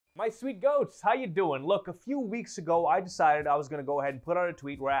My sweet goats, how you doing? Look, a few weeks ago, I decided I was going to go ahead and put out a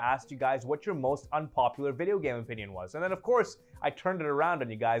tweet where I asked you guys what your most unpopular video game opinion was. And then, of course, I turned it around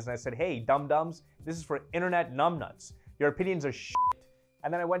on you guys and I said, hey, dum-dums, this is for internet numbnuts. Your opinions are shit.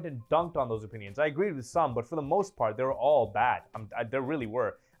 And then I went and dunked on those opinions. I agreed with some, but for the most part, they were all bad. They really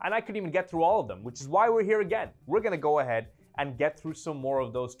were. And I couldn't even get through all of them, which is why we're here again. We're going to go ahead and get through some more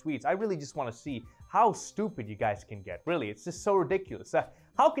of those tweets. I really just want to see how stupid you guys can get. Really, it's just so ridiculous.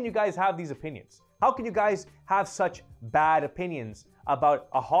 How can you guys have these opinions? How can you guys have such bad opinions about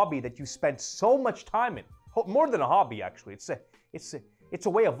a hobby that you spent so much time in? More than a hobby, actually. It's a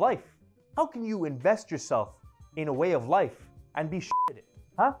way of life. How can you invest yourself in a way of life and be shit at it?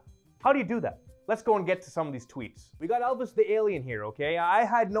 Huh? How do you do that? Let's go and get to some of these tweets. We got Elvis the Alien here, okay? I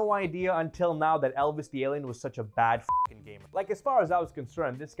had no idea until now that Elvis the Alien was such a bad fucking gamer. Like, as far as I was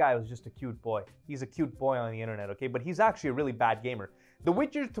concerned, this guy was just a cute boy. He's a cute boy on the internet, okay? But he's actually a really bad gamer. The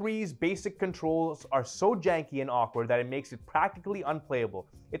Witcher 3's basic controls are so janky and awkward that it makes it practically unplayable.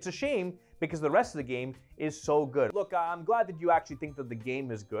 It's a shame because the rest of the game is so good. Look, I'm glad that you actually think that the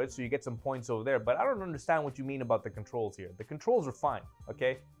game is good, so you get some points over there, but I don't understand what you mean about the controls here. The controls are fine,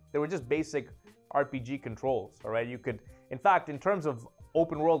 okay? They were just basic RPG controls, all right? You could, in fact, in terms of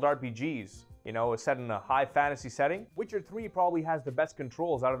open world RPGs, you know, set in a high fantasy setting, Witcher 3 probably has the best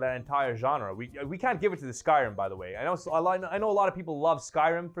controls out of that entire genre. We can't give it to the Skyrim, by the way. I know a lot of people love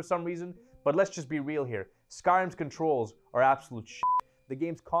Skyrim for some reason, but let's just be real here. Skyrim's controls are absolute shit. The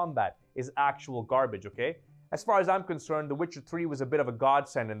game's combat is actual garbage, okay? As far as I'm concerned, The Witcher 3 was a bit of a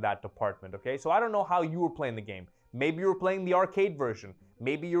godsend in that department, okay? So I don't know how you were playing the game. Maybe you were playing the arcade version.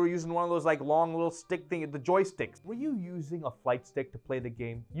 Maybe you were using one of those like long little stick thing, the joysticks. Were you using a flight stick to play the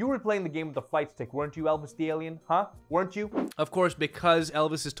game? You were playing the game with the flight stick, weren't you, Elvis the Alien? Huh? Weren't you? Of course, because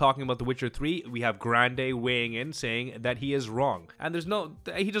Elvis is talking about The Witcher 3, we have Grande weighing in saying that he is wrong. And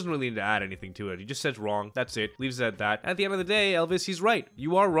he doesn't really need to add anything to it. He just says wrong. That's it. Leaves it at that. At the end of the day, Elvis, he's right.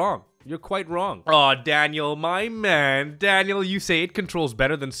 You are wrong. You're quite wrong. Aw, Daniel, my man. Daniel, you say it controls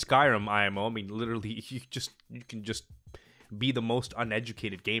better than Skyrim IMO. I mean, literally, you can just be the most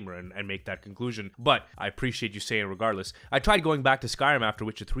uneducated gamer and make that conclusion. But I appreciate you saying regardless. I tried going back to Skyrim after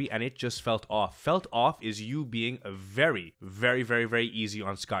Witcher 3 and it just felt off. Felt off is you being very, very, very, very easy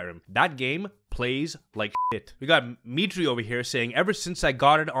on Skyrim. That game plays like shit. We got Mitri over here saying, ever since I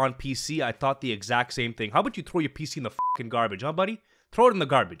got it on PC, I thought the exact same thing. How about you throw your PC in the fucking garbage, huh, buddy? Throw it in the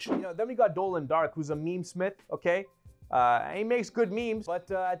garbage. You know, then we got Dolan Dark, who's a meme smith, okay? He makes good memes, but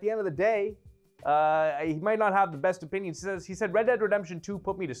at the end of the day, he might not have the best opinions. He said, Red Dead Redemption 2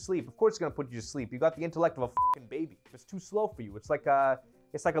 put me to sleep. Of course it's gonna put you to sleep. You got the intellect of a fucking baby. It's too slow for you. It's like a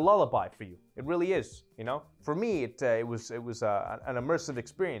lullaby for you. It really is, you know? For me, it was an immersive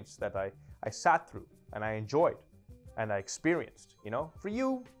experience that I sat through and I enjoyed and I experienced, you know? For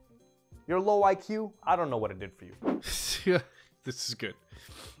you, your low IQ, I don't know what it did for you. This is good.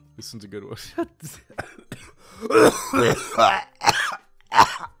 This one's a good one.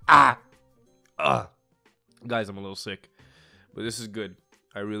 Guys, I'm a little sick, but this is good.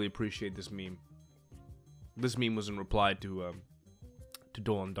 I really appreciate this meme. This meme was in reply to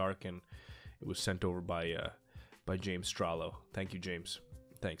Dolan Dark, and it was sent over by James Strallo. Thank you, James.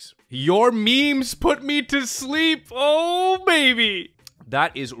 Thanks. Your memes put me to sleep. Oh, baby.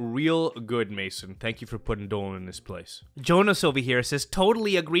 That is real good, Mason. Thank you for putting Dolan in this place. Jonas over here says,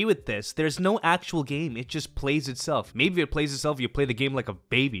 totally agree with this. There's no actual game. It just plays itself. Maybe if it plays itself, you play the game like a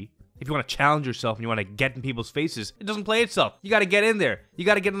baby. If you want to challenge yourself and you want to get in people's faces, it doesn't play itself. You got to get in there. You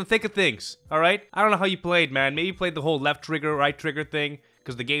got to get in the thick of things, all right? I don't know how you played, man. Maybe you played the whole left trigger, right trigger thing,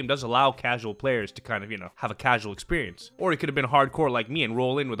 because the game does allow casual players to kind of, you know, have a casual experience. Or you could have been hardcore like me and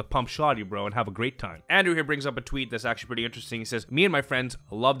roll in with a pump shotty, bro, and have a great time. Andrew here brings up a tweet that's actually pretty interesting. He says, me and my friends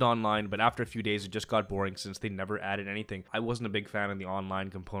loved online, but after a few days, it just got boring since they never added anything. I wasn't a big fan of the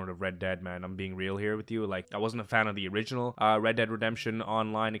online component of Red Dead, man. I'm being real here with you. Like, I wasn't a fan of the original Red Dead Redemption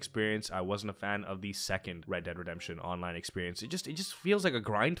online experience. I wasn't a fan of the second Red Dead Redemption online experience. It just feels like a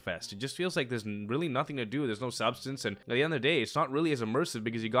grind fest. It just feels like there's really nothing to do. There's no substance, and at the end of the day, it's not really as immersive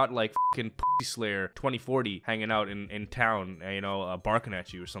because you got like fucking Pussy Slayer 2040 hanging out in town, you know, barking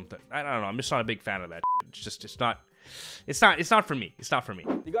at you or something. I don't know. I'm just not a big fan of that. It's not for me. It's not for me.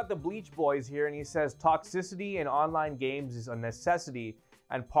 You got the Bleach Boys here, and he says toxicity in online games is a necessity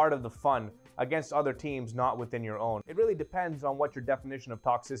and part of the fun against other teams not within your own. It really depends on what your definition of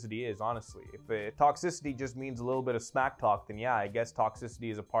toxicity is, honestly. If toxicity just means a little bit of smack talk, then yeah, I guess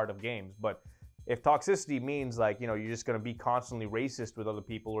toxicity is a part of games. But if toxicity means, like, you know, you're just going to be constantly racist with other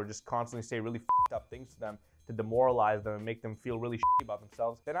people or just constantly say really f***ed up things to them to demoralize them and make them feel really shitty about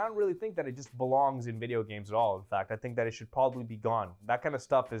themselves, then I don't really think that it just belongs in video games at all. In fact, I think that it should probably be gone. That kind of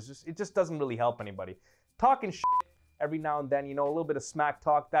stuff is just, it just doesn't really help anybody. Talking shit every now and then, you know, a little bit of smack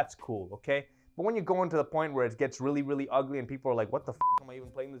talk, that's cool, okay? But when you're going to the point where it gets really, really ugly and people are like, what the f am I even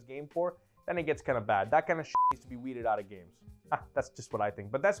playing this game for? Then it gets kind of bad. That kind of shit needs to be weeded out of games. That's just what I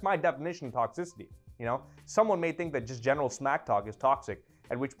think. But that's my definition of toxicity, you know? Someone may think that just general smack talk is toxic,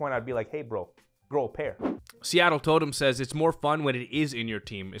 at which point I'd be like, hey bro, grow a pair. Seattle Totem says it's more fun when it is in your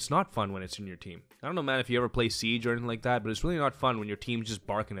team. It's not fun when it's in your team. I don't know, man, if you ever play Siege or anything like that, but it's really not fun when your team's just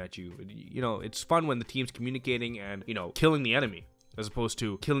barking at you. You know, it's fun when the team's communicating and, you know, killing the enemy as opposed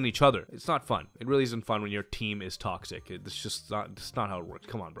to killing each other. It's not fun. It really isn't fun when your team is toxic. It's just not, it's not how it works.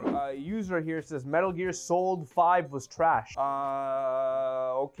 Come on, bro. User here says Metal Gear Solid 5 was trash.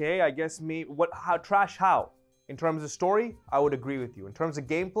 Okay, I guess how trash how? In terms of story, I would agree with you. In terms of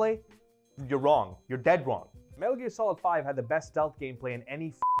gameplay, you're wrong. You're dead wrong. Metal Gear Solid 5 had the best stealth gameplay in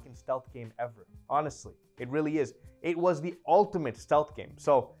any fucking stealth game ever. Honestly, it really is. It was the ultimate stealth game.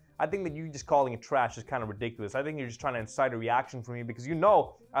 So I think that you just calling it trash is kind of ridiculous. I think you're just trying to incite a reaction from me because you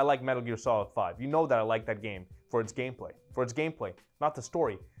know I like Metal Gear Solid 5. You know that I like that game for its gameplay. Not the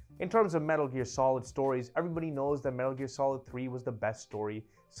story. In terms of Metal Gear Solid stories, everybody knows that Metal Gear Solid 3 was the best story.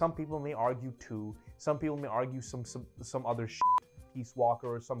 Some people may argue 2. Some people may argue some other shit, Peace Walker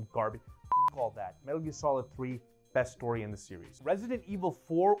or some garbage. All that. Metal Gear Solid 3, best story in the series. Resident Evil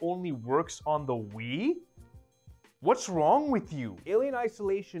 4 only works on the Wii? What's wrong with you? Alien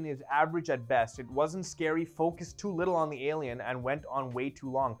Isolation is average at best. It wasn't scary, focused too little on the alien, and went on way too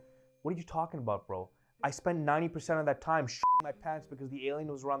long. What are you talking about, bro? I spent 90% of that time shitting my pants because the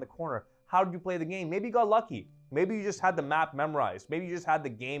alien was around the corner. How did you play the game? Maybe you got lucky. Maybe you just had the map memorized. Maybe you just had the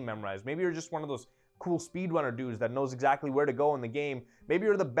game memorized. Maybe you're just one of those cool speedrunner dudes that knows exactly where to go in the game. Maybe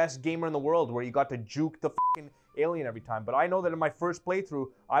you're the best gamer in the world where you got to juke the fucking alien every time. But I know that in my first playthrough,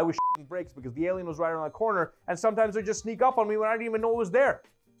 I was shitting bricks because the alien was right around the corner, and sometimes they just sneak up on me when I didn't even know it was there.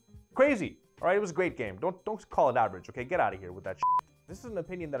 Crazy. All right, it was a great game. Don't call it average, okay? Get out of here with that shit. This is an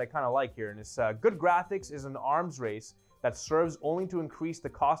opinion that I kind of like here, and it's good graphics is an arms race that serves only to increase the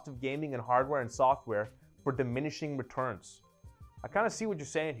cost of gaming and hardware and software for diminishing returns. I kind of see what you're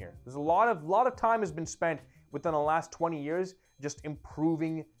saying here. There's a lot of time has been spent within the last 20 years just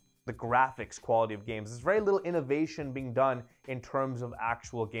improving the graphics quality of games. There's very little innovation being done in terms of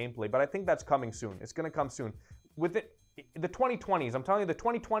actual gameplay, but I think that's coming soon. It's going to come soon. With it, the 2020s, I'm telling you, the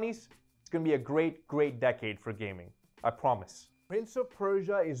 2020s, it's going to be a great, great decade for gaming. I promise. Prince of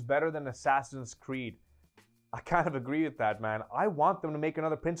Persia is better than Assassin's Creed. I kind of agree with that, man. I want them to make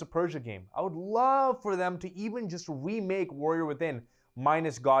another Prince of Persia game. I would love for them to even just remake Warrior Within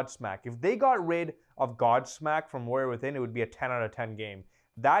minus Godsmack. If they got rid of Godsmack from Warrior Within, it would be a 10 out of 10 game.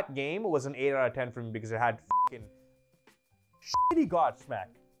 That game was an 8 out of 10 for me because it had fucking shitty Godsmack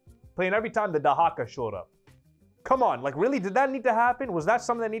playing every time the Dahaka showed up. Come on, like really, did that need to happen? Was that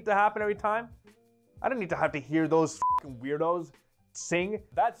something that needed to happen every time? I didn't need to have to hear those fucking weirdos sing.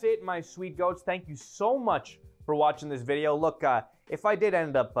 That's it, my sweet goats. Thank you so much for watching this video. Look, if I did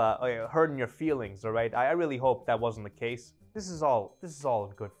end up hurting your feelings, all right, I really hope that wasn't the case. This is all in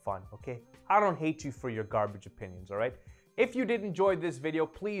good fun, okay? I don't hate you for your garbage opinions, all right? If you did enjoy this video,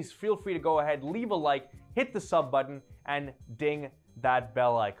 please feel free to go ahead, leave a like, hit the sub button, and ding that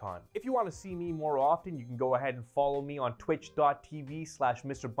bell icon. If you want to see me more often, you can go ahead and follow me on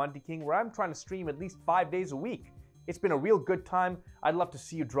twitch.tv/MrBuntyKing, where I'm trying to stream at least 5 days a week. It's been a real good time. I'd love to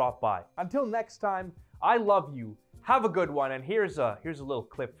see you drop by. Until next time, I love you. Have a good one, and here's a little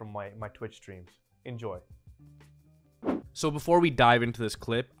clip from my Twitch streams. Enjoy. So before we dive into this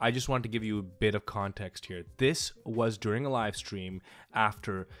clip, I just wanted to give you a bit of context here. This was during a live stream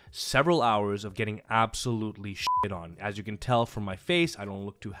after several hours of getting absolutely shit on. As you can tell from my face, I don't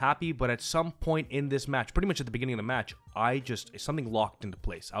look too happy, but at some point in this match, pretty much at the beginning of the match, something locked into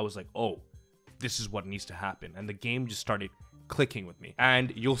place. I was like, oh, this is what needs to happen. And the game just started clicking with me.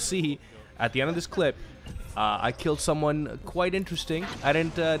 And you'll see at the end of this clip, I killed someone quite interesting. I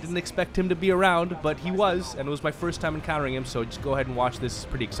didn't expect him to be around, but he was, and it was my first time encountering him, so just go ahead and watch this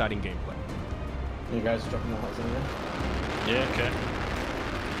pretty exciting gameplay. You guys dropping the lights in there? Yeah, okay.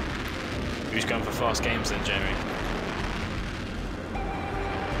 Who's going for fast games then, Jamie?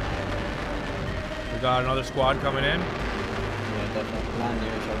 We got another squad coming in. Yeah, definitely. Land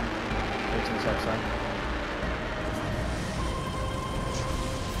near each other. Go to the south side.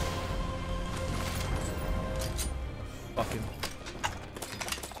 Fucking.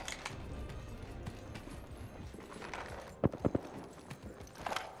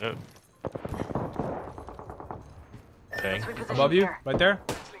 Oh. Okay. Above you, right there.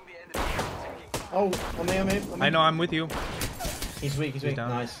 Oh, on me, on me. I know, I'm with you. He's weak, he's weak. down.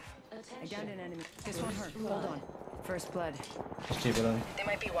 Nice. I downed an enemy. This one hurt. Hold on. First blood. Just two below. They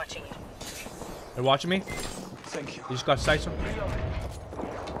might be watching you. They're watching me. Thank you. You just got sights on.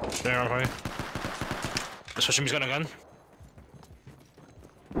 There, on fire. Especially he's got a gun.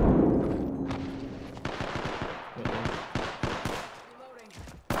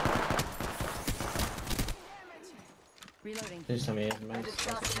 Reloading. There's some here, man.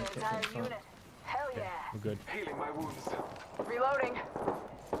 Hell yeah. We're good. Healing my wounds. Reloading.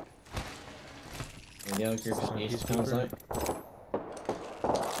 And the other group is He's east, sounds super. like.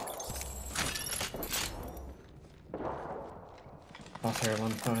 Off here,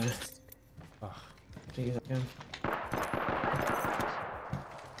 one fire. Ugh. Jeez, again.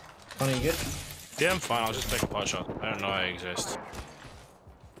 Funny, you good? Yeah, I'm fine. I'll just take a pot shot. I don't know I exist.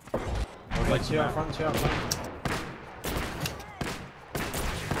 Like two out front, two out front.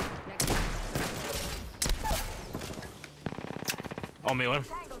 On me, one.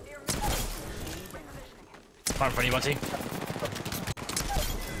 Fire for anybody.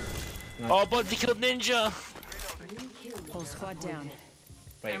 Oh, but they killed Ninja! Whole squad down.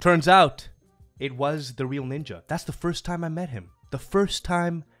 Turns out, it was the real Ninja. That's the first time I met him. The first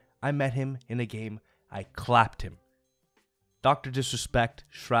time I met him in a game, I clapped him. Dr. Disrespect,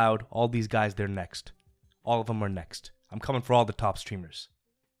 Shroud, all these guys, they're next. All of them are next. I'm coming for all the top streamers.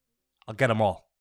 I'll get them all.